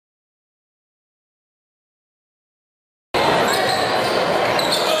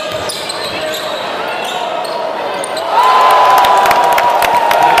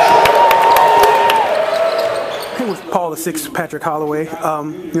6 Patrick Holloway.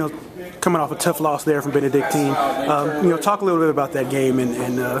 Coming off a tough loss there from Benedictine. Talk a little bit about that game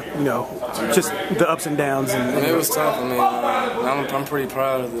and just the ups and downs. It was tough. I'm pretty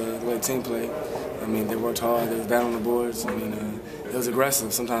proud of the way the team played. They worked hard. They was down on the boards. It was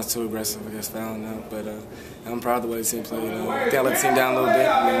aggressive, sometimes too aggressive, I guess, fouling out. But I'm proud of the way the team played. I think I let the team down a little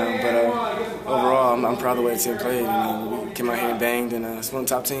bit, but overall, I'm proud of the way the team played. We came out here and banged, and it's one of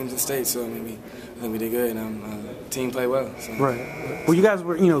the top teams in the state. So I think we did good, and the team played well. So. Right. Well, you guys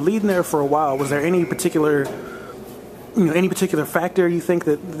were leading there for a while. Was there any particular factor you think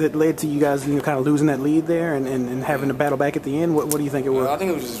that led to you guys kind of losing that lead there and having to battle back at the end? What do you think it was? I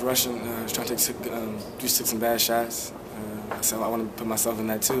think it was just rushing. I was trying to took some bad shots. So I want to put myself in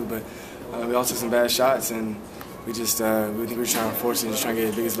that too, but we all took some bad shots, and we think we were trying to force it, just trying to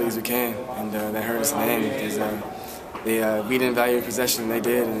get the biggest leads we can, and that hurt us in the end because we didn't value possession, and they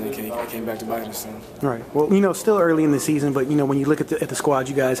did, and it came back to bite us. So. Right. Well, still early in the season, but when you look at the squad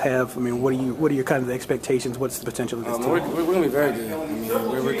you guys have, what are your kind of expectations? What's the potential of this team? We're going to be very good.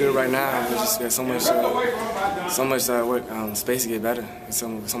 We're good right now. We just got so much space to get better. So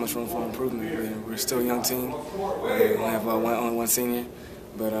much room for improvement. We're still a young team. We have only one senior.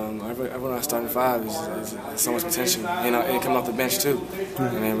 But everyone on our starting five is so much potential, and coming off the bench too.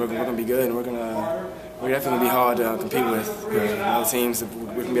 We're going to be good, and we're definitely going to be hard to compete with other teams.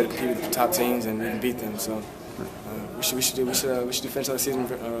 We're going to be able to compete with the top teams and beat them. So we should finish our season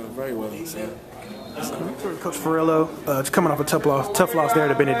very well. Coach Farello, it's coming off a tough loss there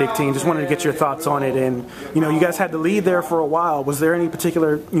to Benedictine. Just wanted to get your thoughts on it. And you guys had the lead there for a while. Was there any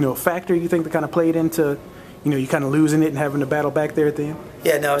particular factor you think that kind of played into you kind of losing it and having to battle back there at the end?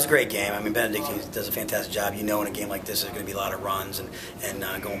 Yeah, no, it was a great game. Benedictine does a fantastic job. In a game like this, there's going to be a lot of runs and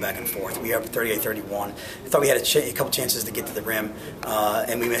going back and forth. We were up 38-31. I thought we had a couple chances to get to the rim,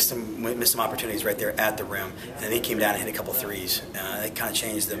 and we missed some opportunities right there at the rim. And then they came down and hit a couple threes. It kind of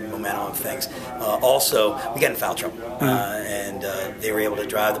changed the momentum of things. Also, we got in foul trouble, and they were able to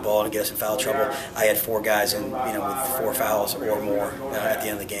drive the ball and get us in foul trouble. I had 4 guys with 4 fouls or more at the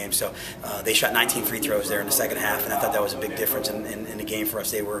end of the game. So they shot 19 free throws there in the second half, and I thought that was a big difference in the game for us.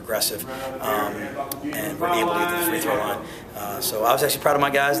 They were aggressive and were able to get to the free throw line. So I was actually proud of my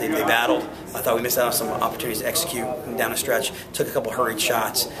guys. They battled. I thought we missed out on some opportunities to execute down the stretch. Took a couple hurried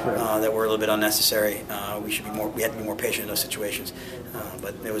shots that were a little bit unnecessary. We had to be more patient in those situations.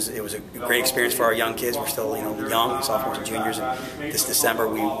 But it was a great experience for our young kids. We're still young, sophomores and juniors. And this December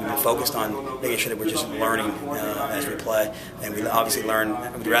we've been focused on making sure that we're just learning as we play. And we obviously learn.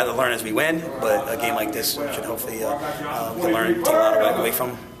 We'd rather learn as we win, but a game like this should hopefully we can learn and take a lot away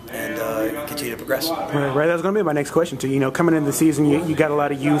from and continue to progress. Right, that was going to be my next question to you. Coming into the season, you got a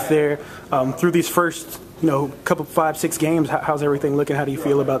lot of youth there. Through these first couple 5-6 games, how's everything looking? How do you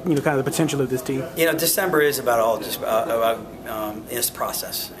feel about kind of the potential of this team? December is about it's the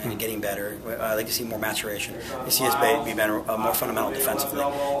process and getting better. I like to see more maturation. You see us be better, more fundamental defensively,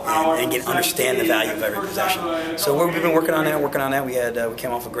 and understand the value of every possession. So we've been working on that. We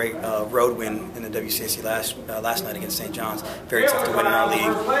came off a great road win in the WCAC last night against St. John's. Very tough to win in our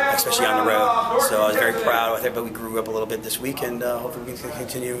league, especially on the road. So I was very proud with it, but we grew up a little bit this week, and hopefully we can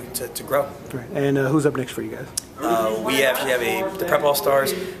continue to grow. Right. And who's up next for you guys? We actually have the Prep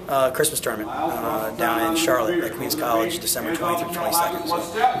All-Stars Christmas tournament down in Charlotte at Queens College, December 20th through 22nd. So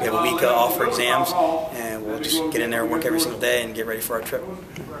we have a week off for exams, and we'll just get in there and work every single day and get ready for our trip.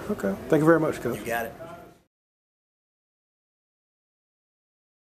 Okay. Thank you very much, Coach. You got it.